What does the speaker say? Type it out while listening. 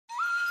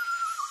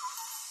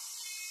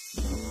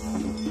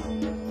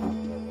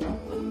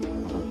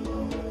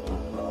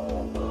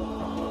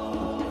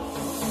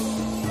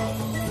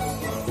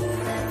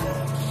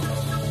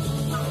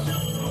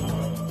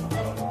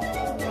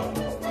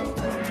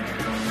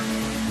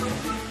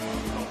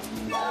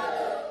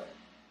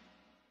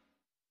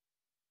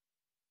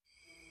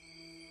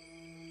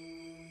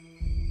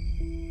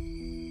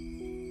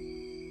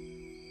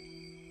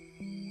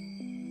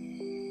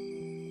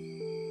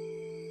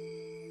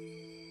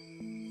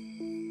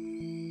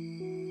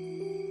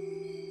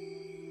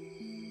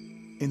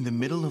In the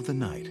middle of the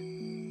night,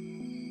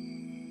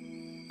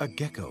 a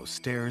gecko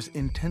stares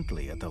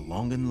intently at the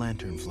Longan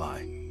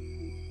lanternfly.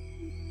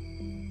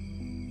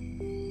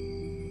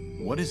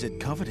 What is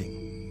it coveting?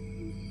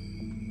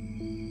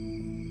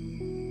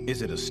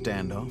 Is it a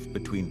standoff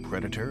between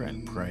predator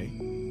and prey?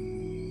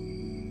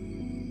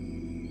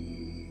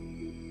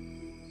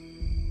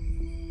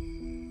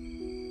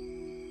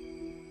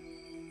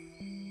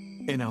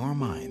 In our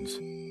minds,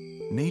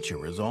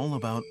 nature is all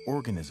about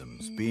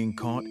organisms being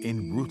caught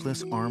in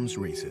ruthless arms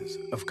races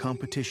of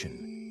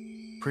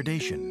competition,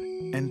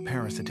 predation, and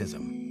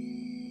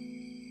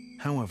parasitism.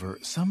 However,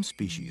 some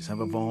species have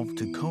evolved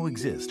to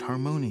coexist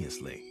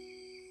harmoniously.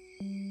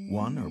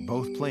 One or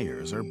both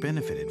players are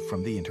benefited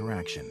from the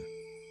interaction.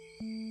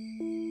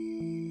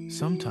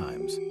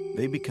 Sometimes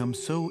they become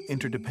so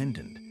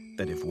interdependent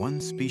that if one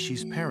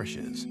species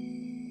perishes,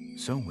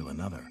 so will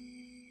another.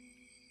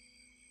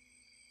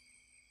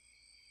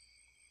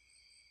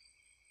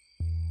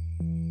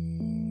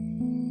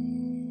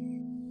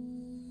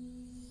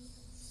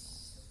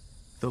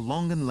 The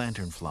Longan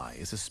lanternfly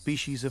is a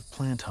species of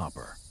plant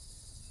hopper.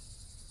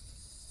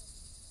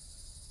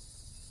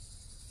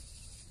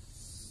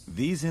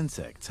 These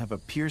insects have a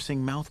piercing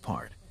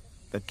mouthpart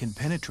that can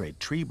penetrate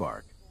tree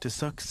bark to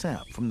suck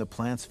sap from the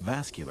plant's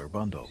vascular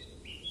bundle.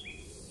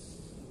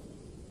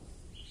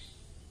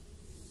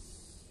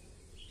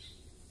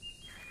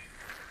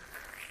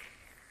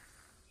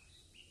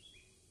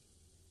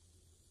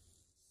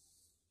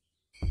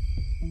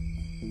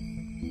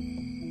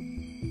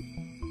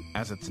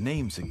 As its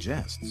name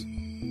suggests,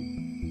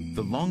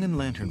 the Longan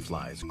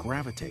lanternflies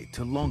gravitate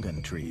to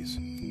longan trees.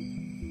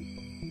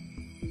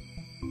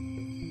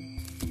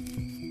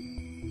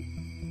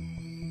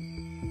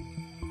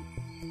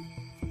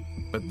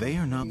 But they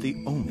are not the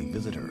only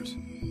visitors.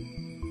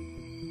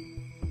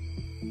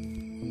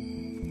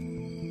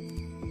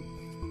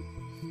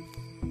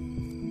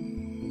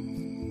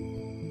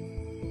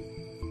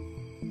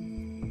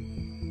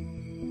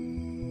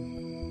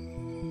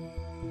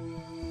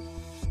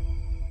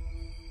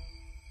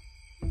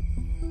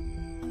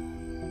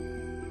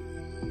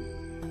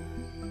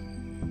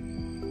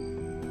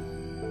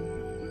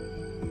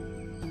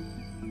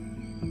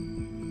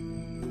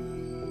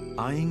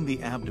 Eyeing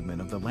the abdomen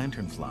of the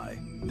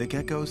lanternfly, the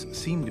geckos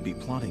seem to be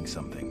plotting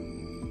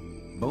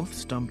something. Both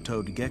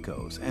stump-toed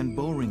geckos and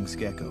bullrings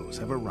geckos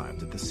have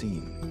arrived at the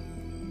scene.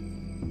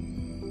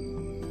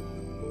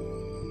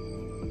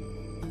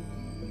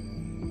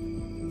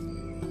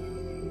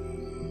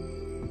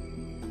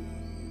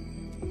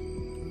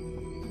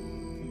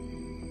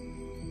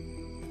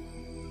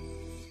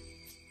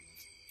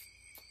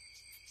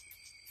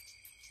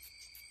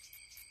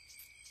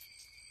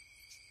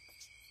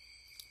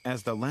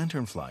 As the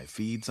lanternfly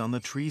feeds on the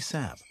tree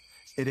sap,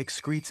 it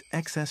excretes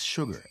excess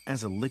sugar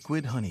as a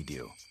liquid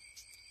honeydew.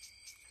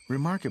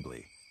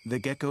 Remarkably, the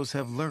geckos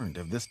have learned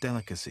of this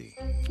delicacy.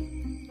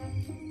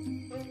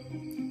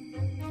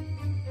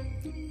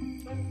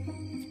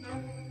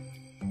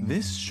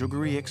 This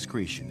sugary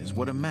excretion is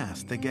what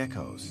amassed the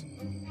geckos.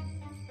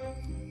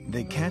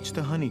 They catch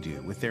the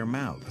honeydew with their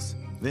mouths,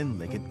 then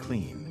lick it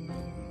clean.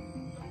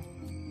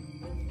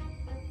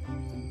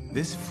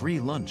 This free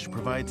lunch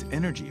provides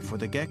energy for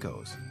the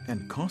geckos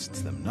and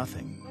costs them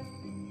nothing.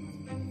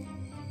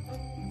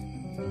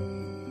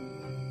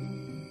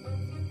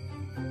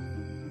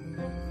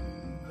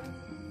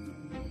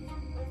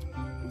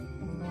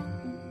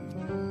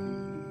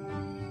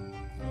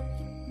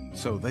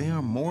 So they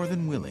are more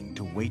than willing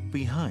to wait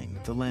behind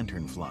the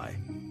lanternfly.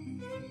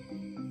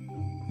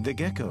 The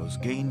geckos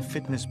gain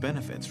fitness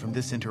benefits from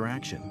this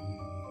interaction,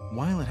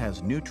 while it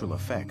has neutral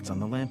effects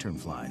on the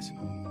lanternflies.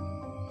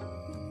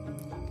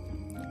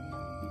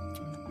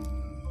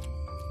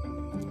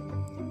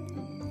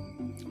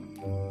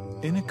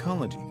 In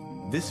ecology,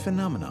 this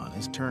phenomenon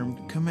is termed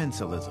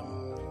commensalism.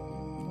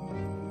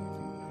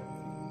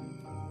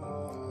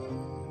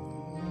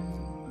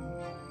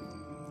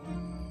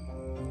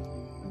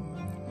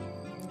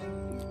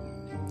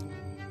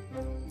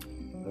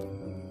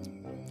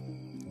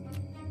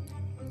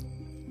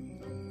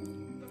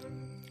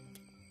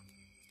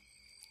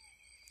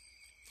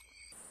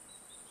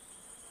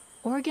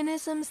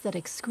 Organisms that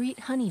excrete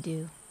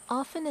honeydew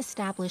often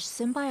establish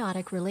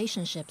symbiotic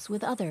relationships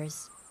with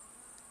others.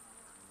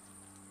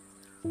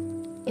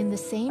 In the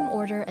same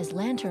order as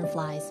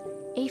lanternflies,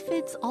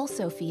 aphids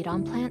also feed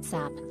on plant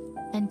sap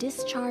and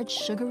discharge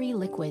sugary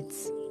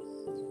liquids.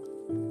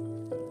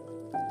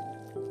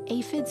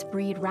 Aphids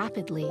breed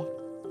rapidly.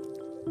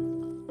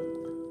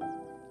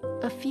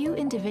 A few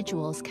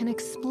individuals can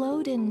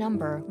explode in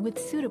number with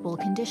suitable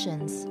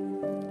conditions.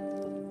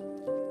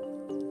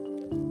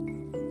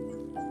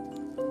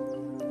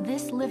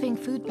 This living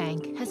food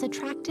bank has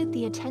attracted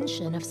the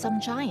attention of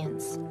some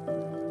giants.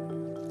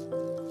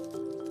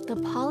 The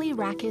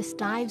Polyrachis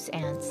dives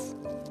ants.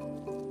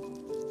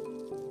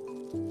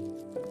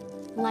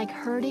 Like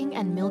herding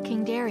and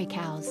milking dairy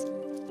cows,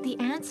 the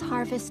ants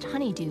harvest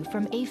honeydew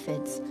from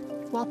aphids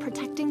while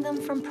protecting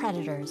them from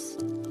predators.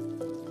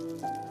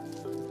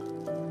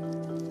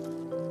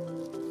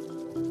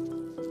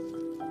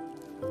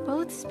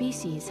 Both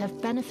species have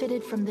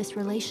benefited from this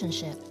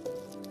relationship.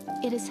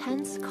 It is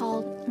hence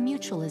called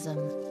mutualism.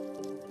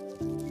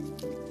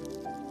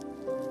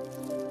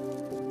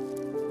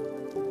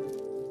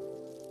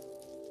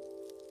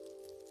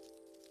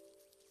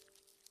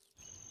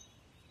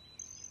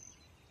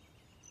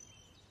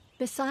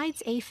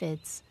 Besides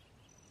aphids,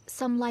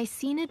 some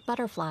lycaenid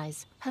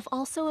butterflies have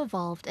also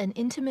evolved an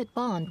intimate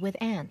bond with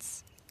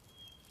ants,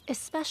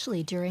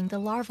 especially during the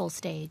larval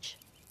stage.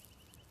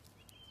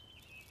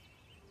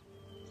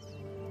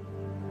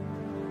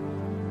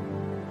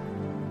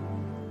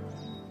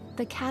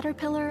 The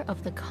caterpillar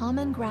of the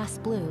common grass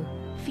blue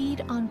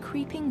feed on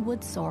creeping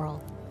wood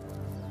sorrel.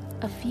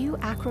 A few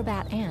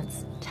acrobat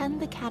ants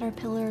tend the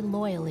caterpillar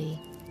loyally.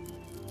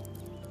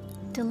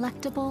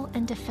 Delectable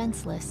and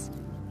defenseless,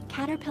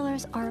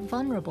 caterpillars are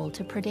vulnerable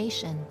to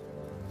predation.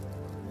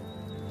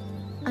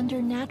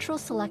 Under natural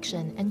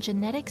selection and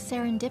genetic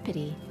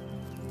serendipity,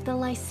 the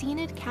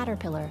lycaenid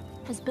caterpillar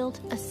has built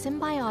a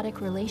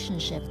symbiotic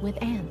relationship with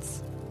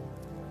ants.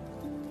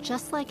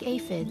 Just like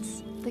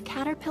aphids, the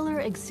caterpillar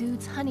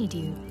exudes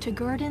honeydew to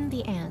guerdon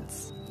the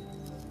ants.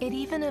 It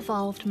even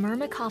evolved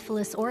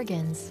myrmecophilous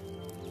organs,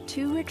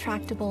 two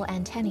retractable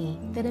antennae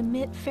that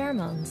emit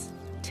pheromones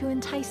to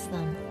entice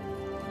them.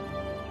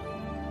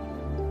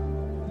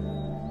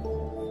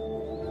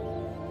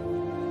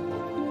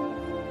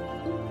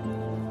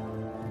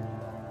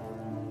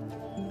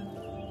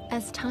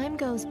 As time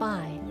goes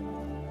by,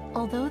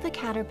 although the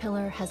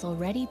caterpillar has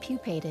already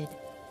pupated,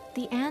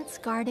 the ants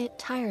guard it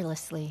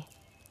tirelessly.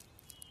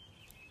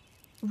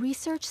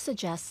 Research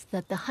suggests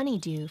that the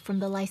honeydew from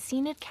the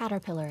lycaenid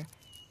caterpillar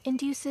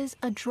induces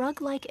a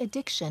drug-like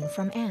addiction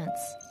from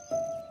ants.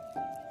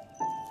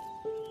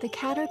 The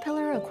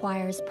caterpillar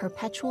acquires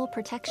perpetual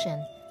protection,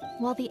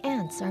 while the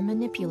ants are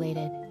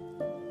manipulated.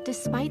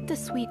 Despite the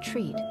sweet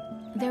treat,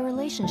 their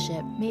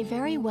relationship may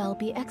very well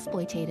be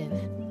exploitative.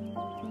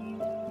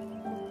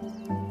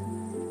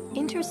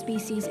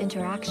 Interspecies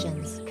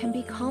interactions can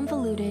be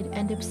convoluted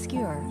and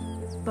obscure,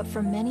 but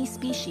for many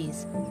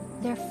species,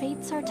 their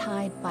fates are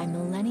tied by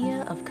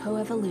millennia of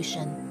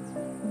coevolution.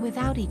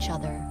 Without each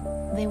other,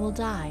 they will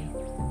die.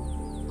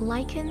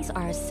 Lichens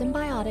are a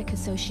symbiotic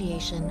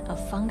association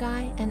of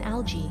fungi and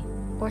algae,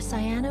 or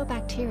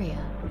cyanobacteria.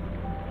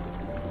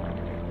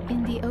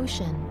 In the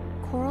ocean,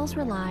 corals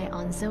rely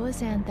on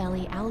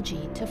zooxanthellae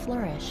algae to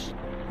flourish.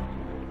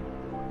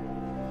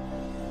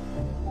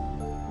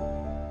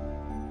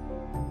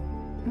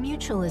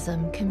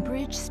 Mutualism can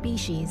bridge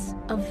species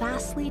of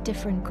vastly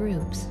different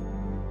groups.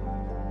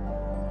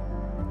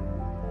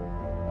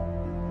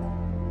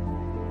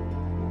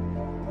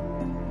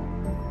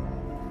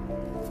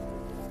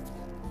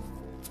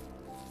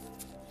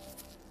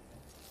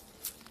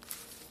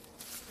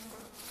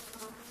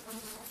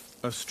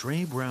 A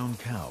stray brown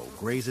cow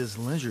grazes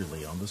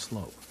leisurely on the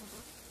slope.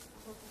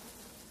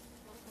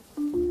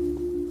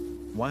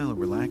 While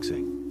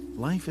relaxing,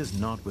 life is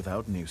not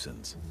without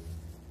nuisance.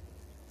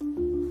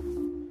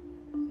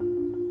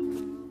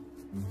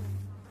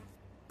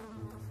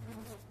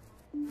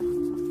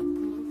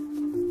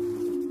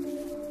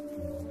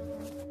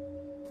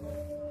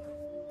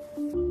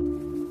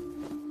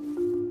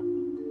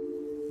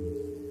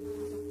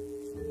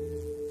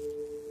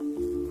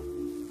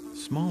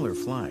 Smaller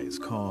flies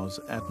cause,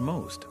 at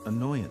most,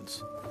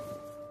 annoyance.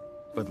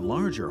 But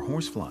larger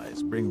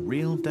horseflies bring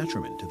real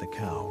detriment to the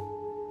cow.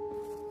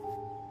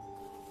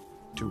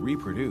 To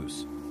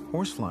reproduce,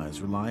 horseflies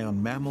rely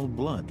on mammal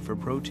blood for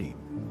protein.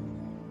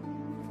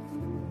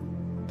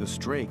 The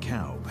stray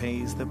cow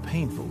pays the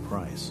painful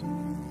price.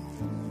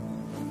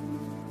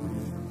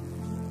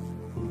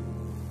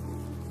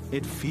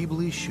 It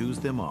feebly shoos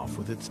them off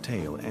with its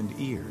tail and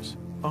ears,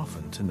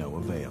 often to no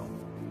avail.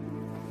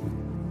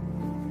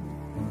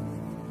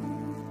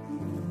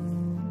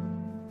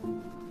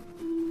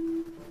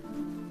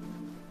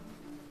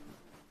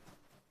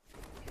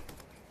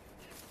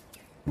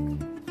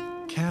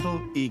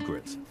 Cattle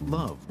egrets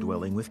love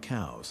dwelling with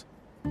cows.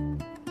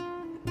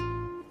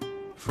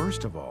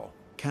 First of all,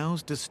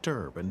 cows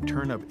disturb and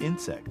turn up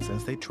insects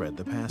as they tread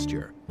the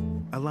pasture,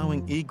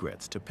 allowing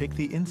egrets to pick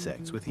the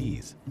insects with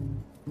ease.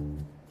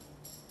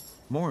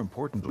 More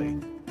importantly,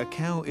 a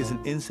cow is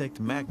an insect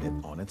magnet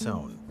on its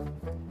own.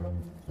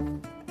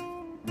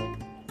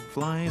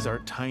 Flies are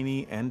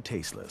tiny and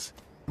tasteless.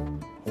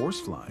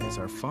 Horseflies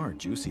are far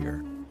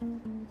juicier.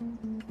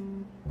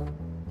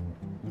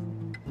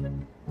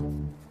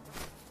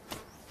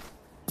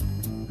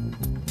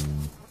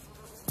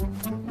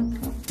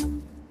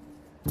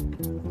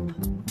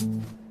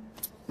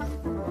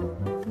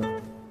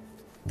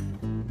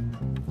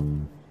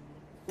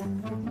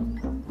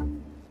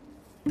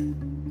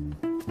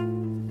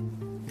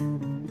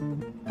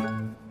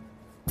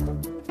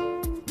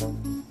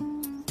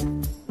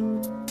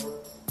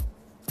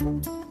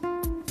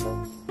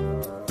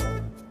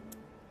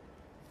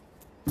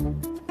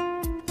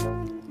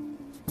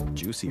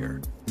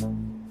 Juicier.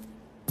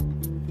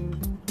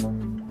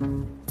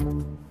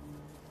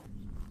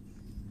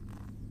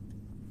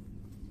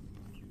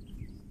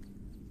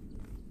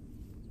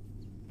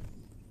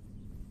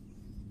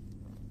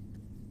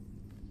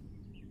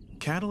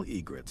 Cattle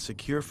egrets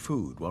secure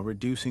food while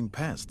reducing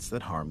pests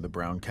that harm the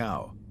brown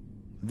cow.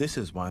 This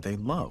is why they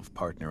love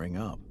partnering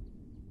up.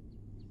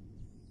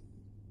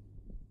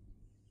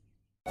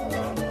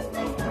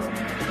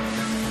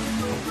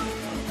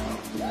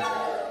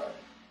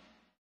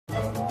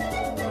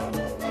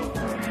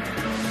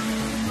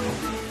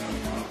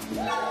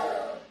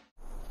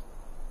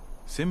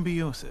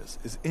 Symbiosis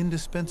is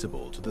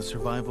indispensable to the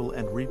survival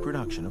and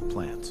reproduction of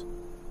plants.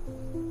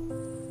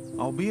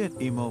 Albeit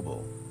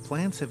immobile,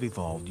 plants have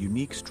evolved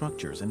unique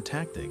structures and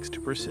tactics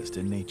to persist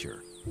in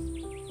nature.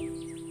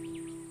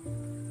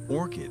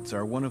 Orchids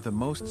are one of the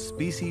most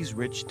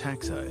species-rich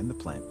taxa in the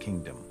plant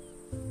kingdom.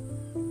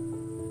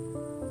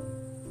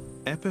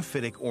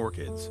 Epiphytic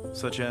orchids,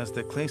 such as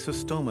the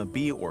Clasostoma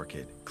bee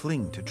orchid,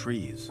 cling to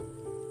trees.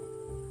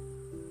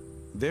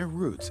 Their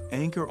roots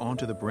anchor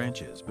onto the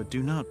branches but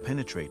do not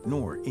penetrate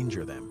nor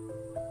injure them.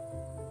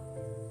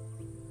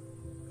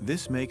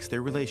 This makes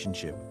their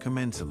relationship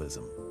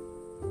commensalism.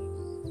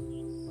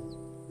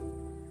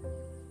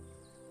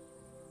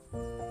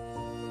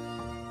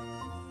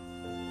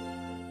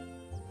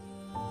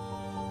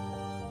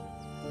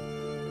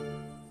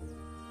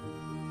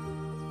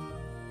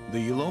 The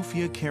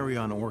Eulophia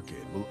carrion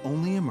orchid will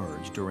only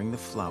emerge during the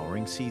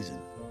flowering season.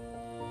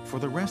 For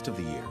the rest of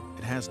the year,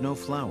 it has no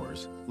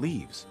flowers,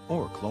 leaves,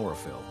 or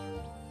chlorophyll.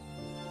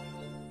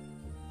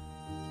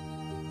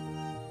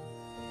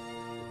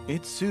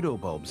 Its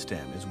pseudobulb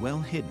stem is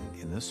well hidden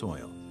in the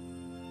soil.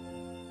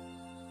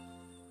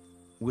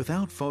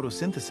 Without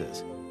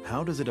photosynthesis,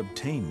 how does it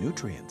obtain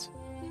nutrients?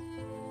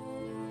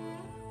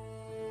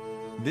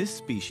 This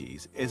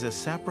species is a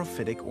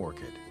saprophytic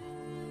orchid.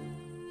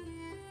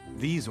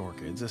 These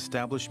orchids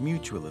establish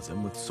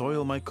mutualism with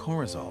soil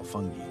mycorrhizal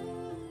fungi.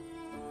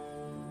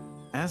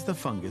 As the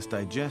fungus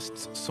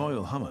digests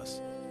soil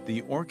humus,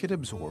 the orchid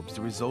absorbs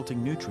the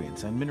resulting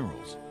nutrients and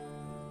minerals.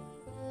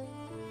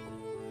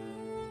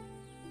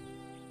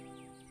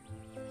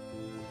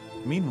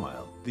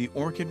 Meanwhile, the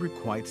orchid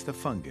requites the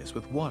fungus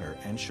with water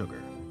and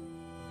sugar.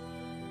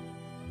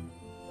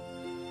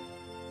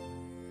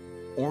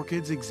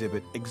 Orchids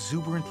exhibit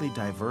exuberantly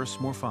diverse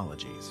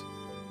morphologies.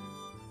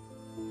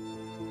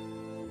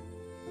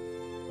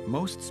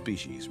 Most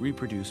species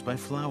reproduce by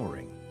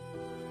flowering.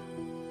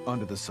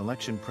 Under the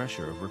selection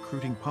pressure of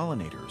recruiting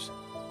pollinators,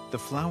 the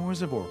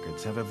flowers of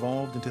orchids have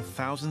evolved into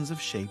thousands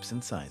of shapes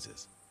and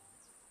sizes.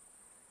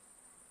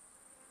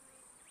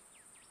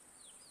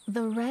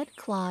 The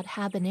red-clawed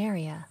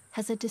habenaria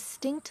has a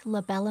distinct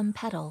labellum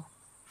petal,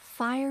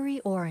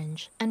 fiery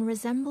orange and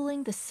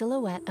resembling the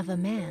silhouette of a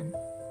man.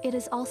 It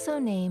is also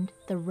named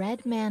the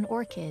red man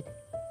orchid.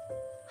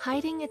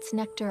 Hiding its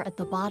nectar at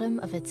the bottom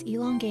of its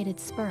elongated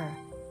spur,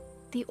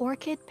 the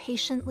orchid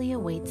patiently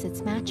awaits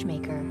its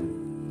matchmaker.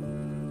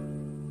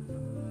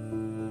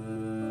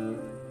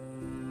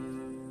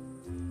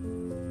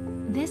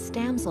 This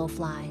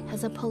damselfly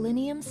has a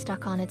polinium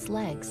stuck on its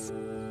legs,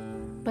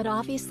 but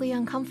obviously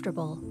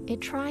uncomfortable,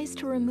 it tries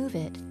to remove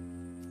it.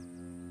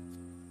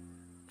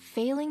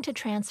 Failing to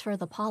transfer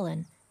the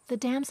pollen, the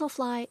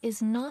damselfly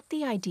is not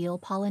the ideal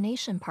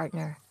pollination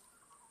partner.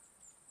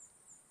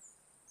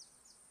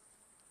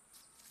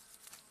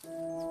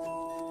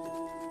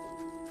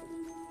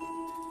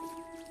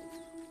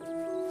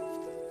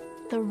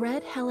 The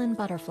red Helen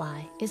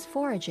butterfly is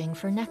foraging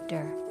for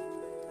nectar.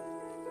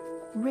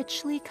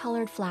 Richly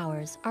colored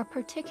flowers are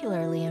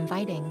particularly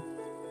inviting.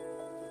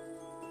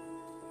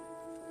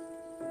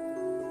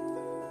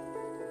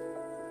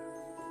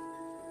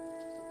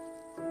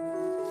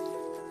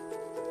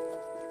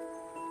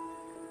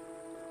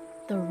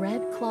 The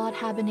red-clawed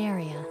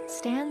habenaria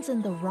stands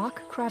in the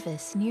rock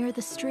crevice near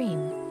the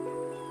stream.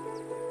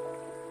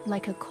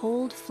 Like a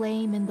cold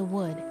flame in the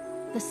wood,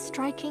 the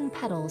striking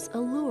petals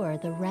allure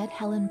the red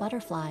Helen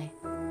butterfly.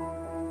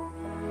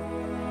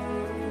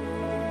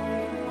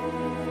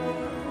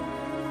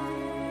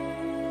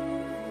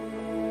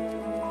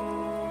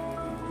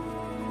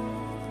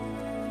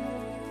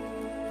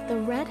 The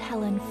red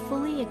Helen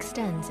fully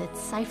extends its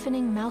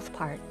siphoning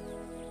mouthpart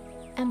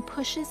and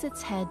pushes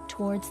its head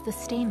towards the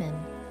stamen.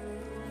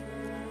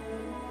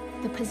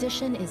 The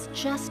position is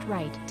just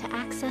right to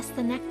access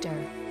the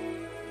nectar.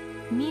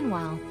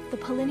 Meanwhile, the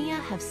pollinia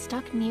have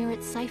stuck near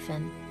its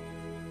siphon.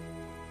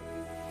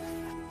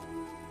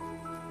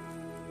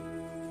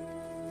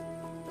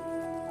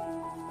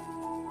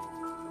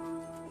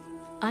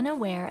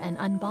 Unaware and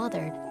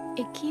unbothered,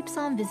 it keeps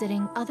on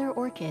visiting other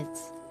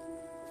orchids.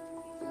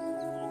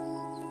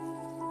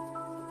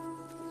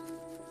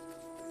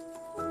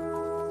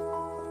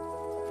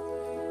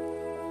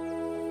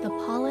 The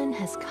pollen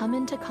has come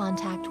into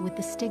contact with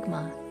the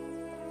stigma,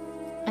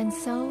 and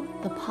so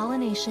the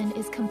pollination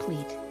is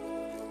complete.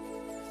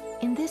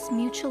 In this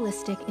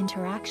mutualistic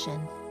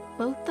interaction,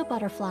 both the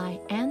butterfly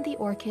and the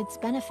orchids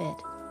benefit.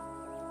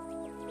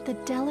 The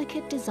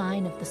delicate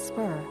design of the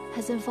spur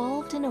has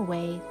evolved in a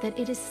way that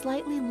it is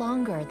slightly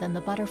longer than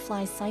the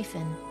butterfly's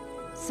siphon,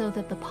 so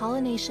that the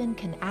pollination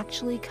can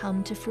actually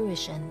come to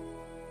fruition.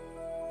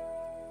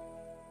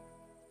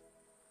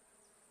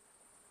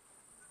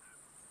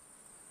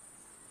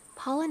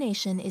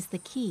 Pollination is the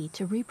key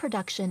to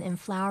reproduction in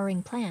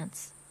flowering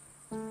plants.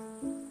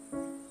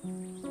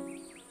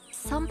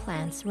 Some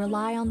plants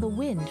rely on the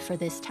wind for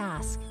this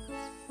task.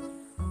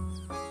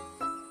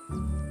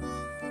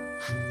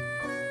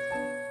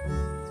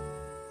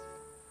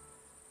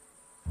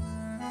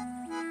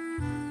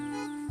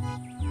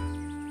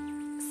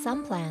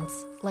 Some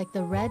plants, like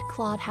the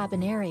red-clawed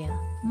habenaria,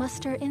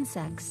 muster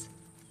insects.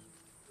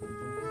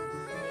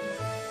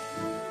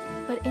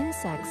 But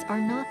insects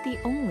are not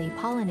the only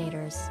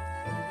pollinators.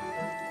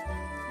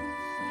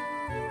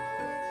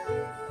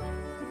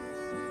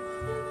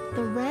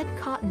 The red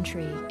cotton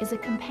tree is a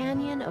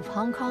companion of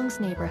Hong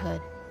Kong's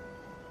neighborhood.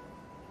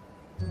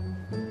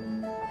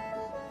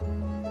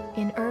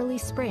 In early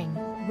spring,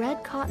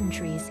 red cotton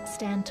trees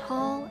stand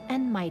tall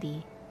and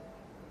mighty.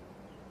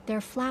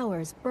 Their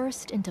flowers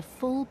burst into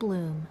full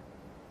bloom.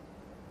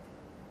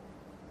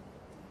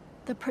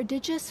 The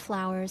prodigious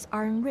flowers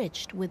are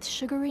enriched with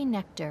sugary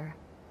nectar.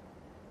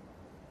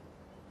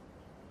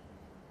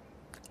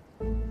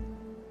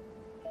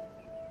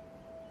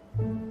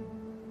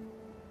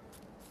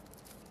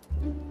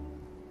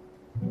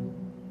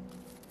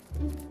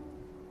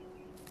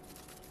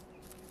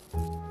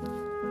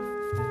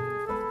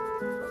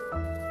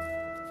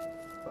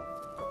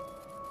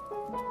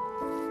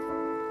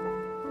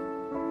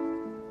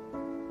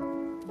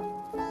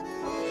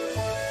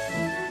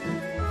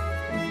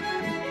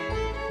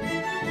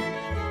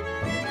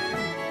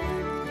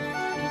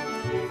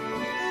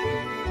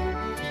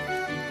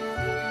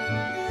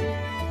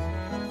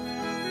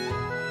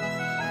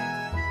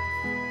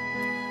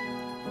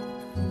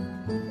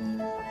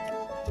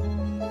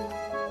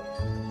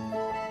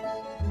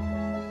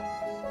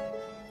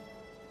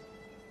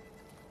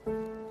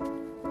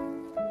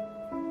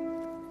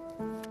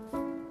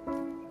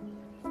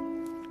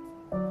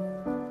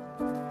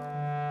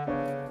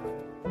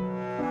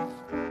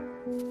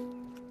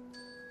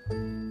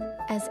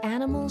 As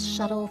animals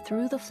shuttle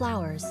through the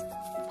flowers,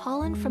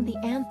 pollen from the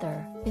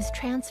anther is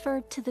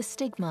transferred to the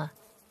stigma.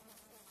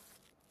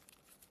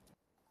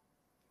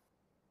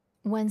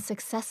 When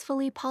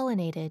successfully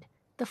pollinated,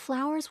 the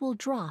flowers will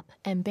drop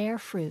and bear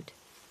fruit.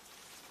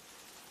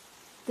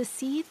 The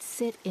seeds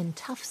sit in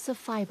tufts of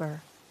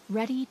fiber,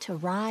 ready to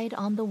ride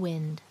on the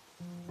wind.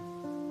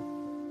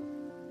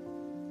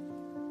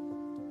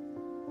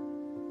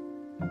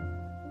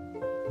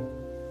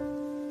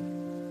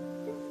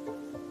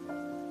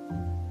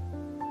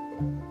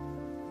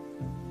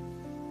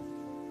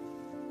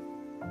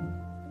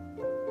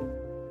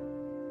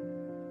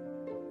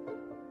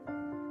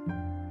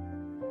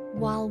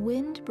 While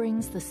wind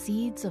brings the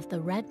seeds of the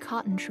red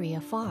cotton tree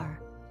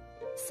afar,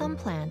 some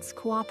plants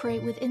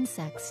cooperate with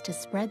insects to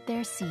spread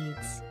their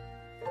seeds.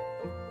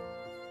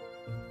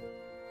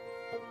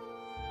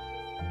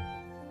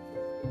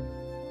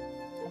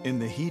 In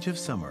the heat of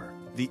summer,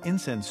 the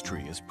incense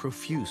tree is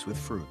profuse with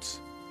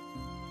fruits.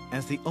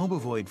 As the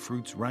obovoid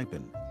fruits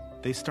ripen,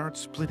 they start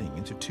splitting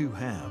into two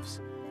halves.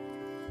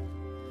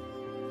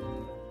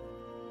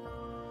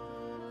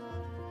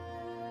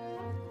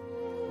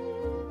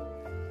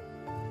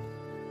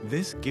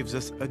 This gives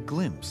us a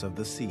glimpse of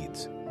the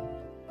seeds.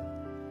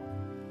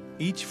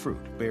 Each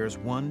fruit bears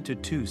 1 to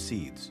 2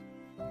 seeds.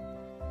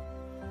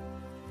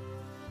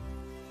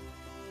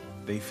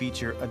 They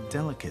feature a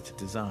delicate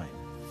design.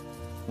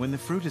 When the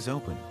fruit is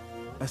open,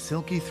 a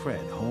silky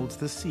thread holds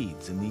the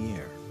seeds in the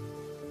air.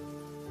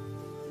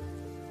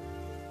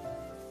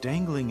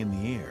 Dangling in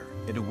the air,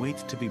 it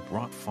awaits to be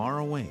brought far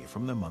away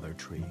from the mother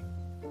tree.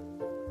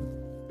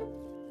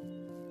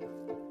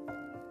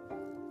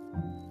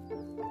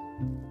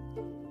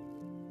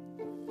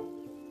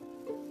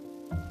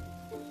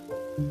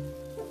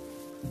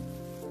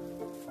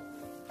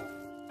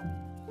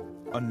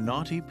 A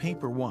knotty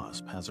paper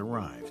wasp has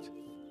arrived.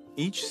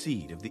 Each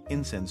seed of the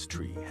incense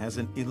tree has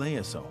an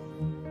eleosome,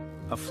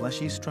 a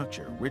fleshy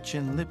structure rich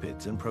in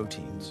lipids and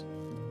proteins.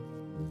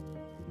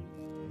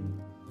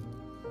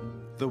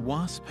 The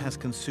wasp has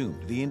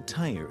consumed the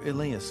entire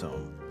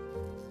eleosome,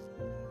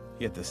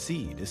 yet the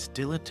seed is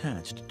still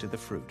attached to the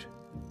fruit.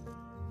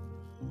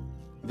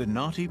 The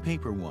knotty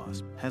paper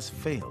wasp has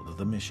failed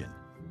the mission.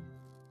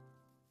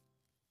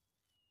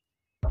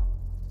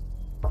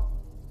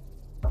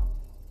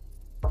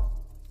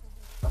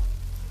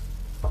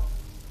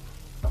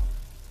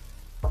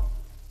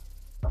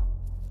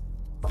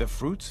 The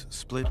fruits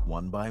split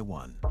one by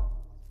one.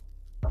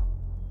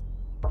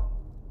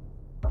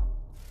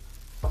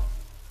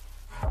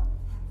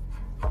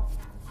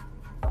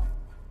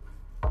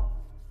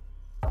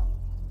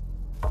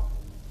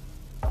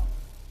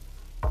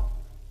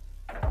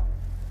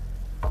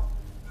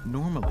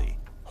 Normally,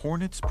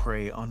 hornets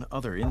prey on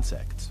other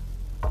insects.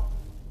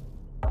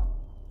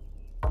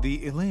 The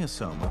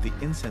eleosome of the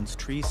incense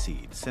tree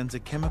seed sends a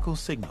chemical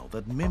signal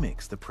that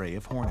mimics the prey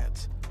of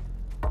hornets.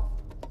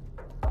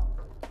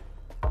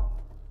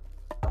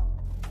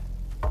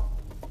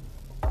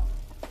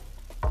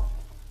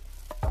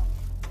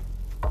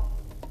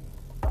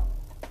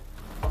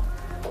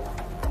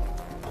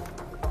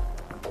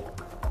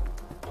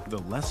 The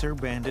lesser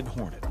banded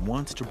hornet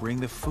wants to bring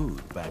the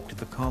food back to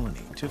the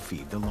colony to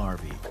feed the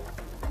larvae.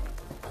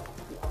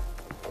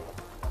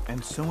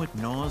 And so it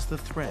gnaws the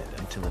thread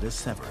until it is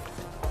severed.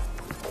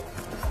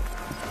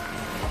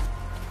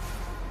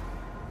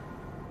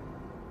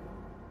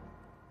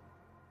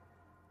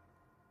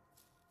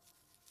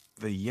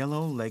 The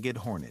yellow-legged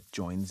hornet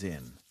joins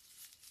in.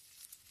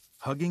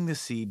 Hugging the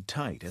seed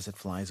tight as it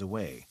flies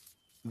away,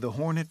 the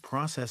hornet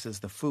processes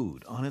the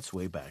food on its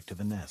way back to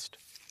the nest.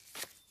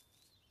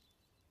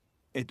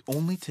 It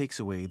only takes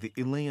away the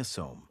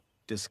elaeosome,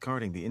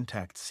 discarding the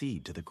intact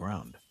seed to the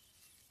ground.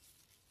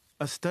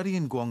 A study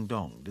in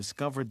Guangdong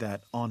discovered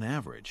that, on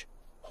average,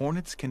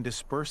 hornets can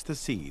disperse the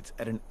seeds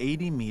at an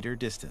 80-meter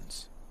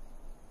distance.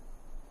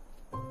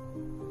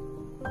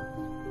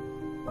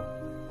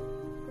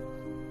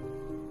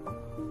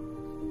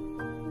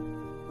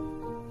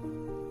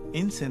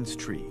 Incense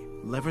tree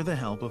lever the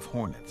help of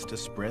hornets to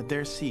spread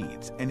their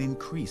seeds and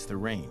increase the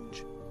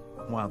range,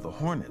 while the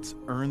hornets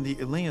earn the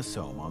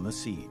elaeosome on the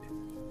seed.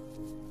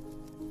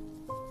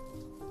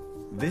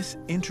 This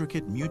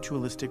intricate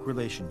mutualistic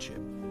relationship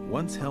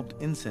once helped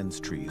incense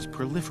trees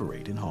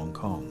proliferate in Hong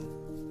Kong.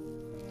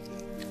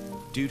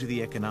 Due to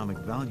the economic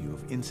value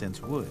of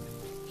incense wood,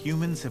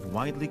 humans have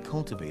widely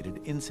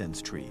cultivated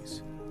incense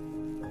trees.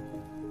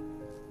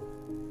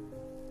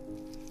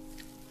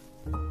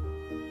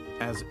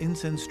 As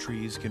incense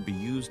trees can be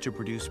used to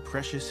produce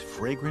precious,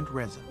 fragrant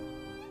resin,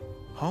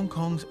 Hong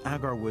Kong's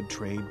agar-wood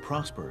trade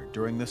prospered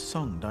during the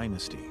Song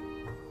dynasty.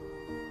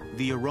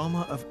 The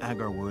aroma of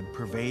agar-wood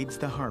pervades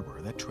the harbor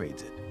that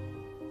trades it.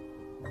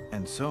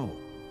 And so,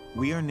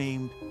 we are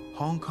named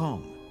Hong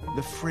Kong,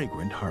 the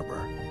fragrant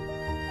harbor.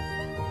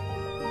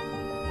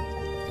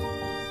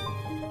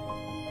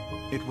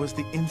 It was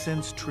the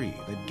incense tree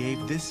that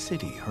gave this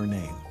city her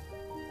name.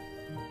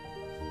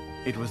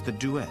 It was the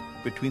duet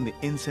between the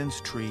incense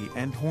tree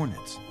and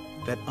hornets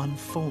that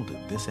unfolded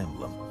this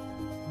emblem.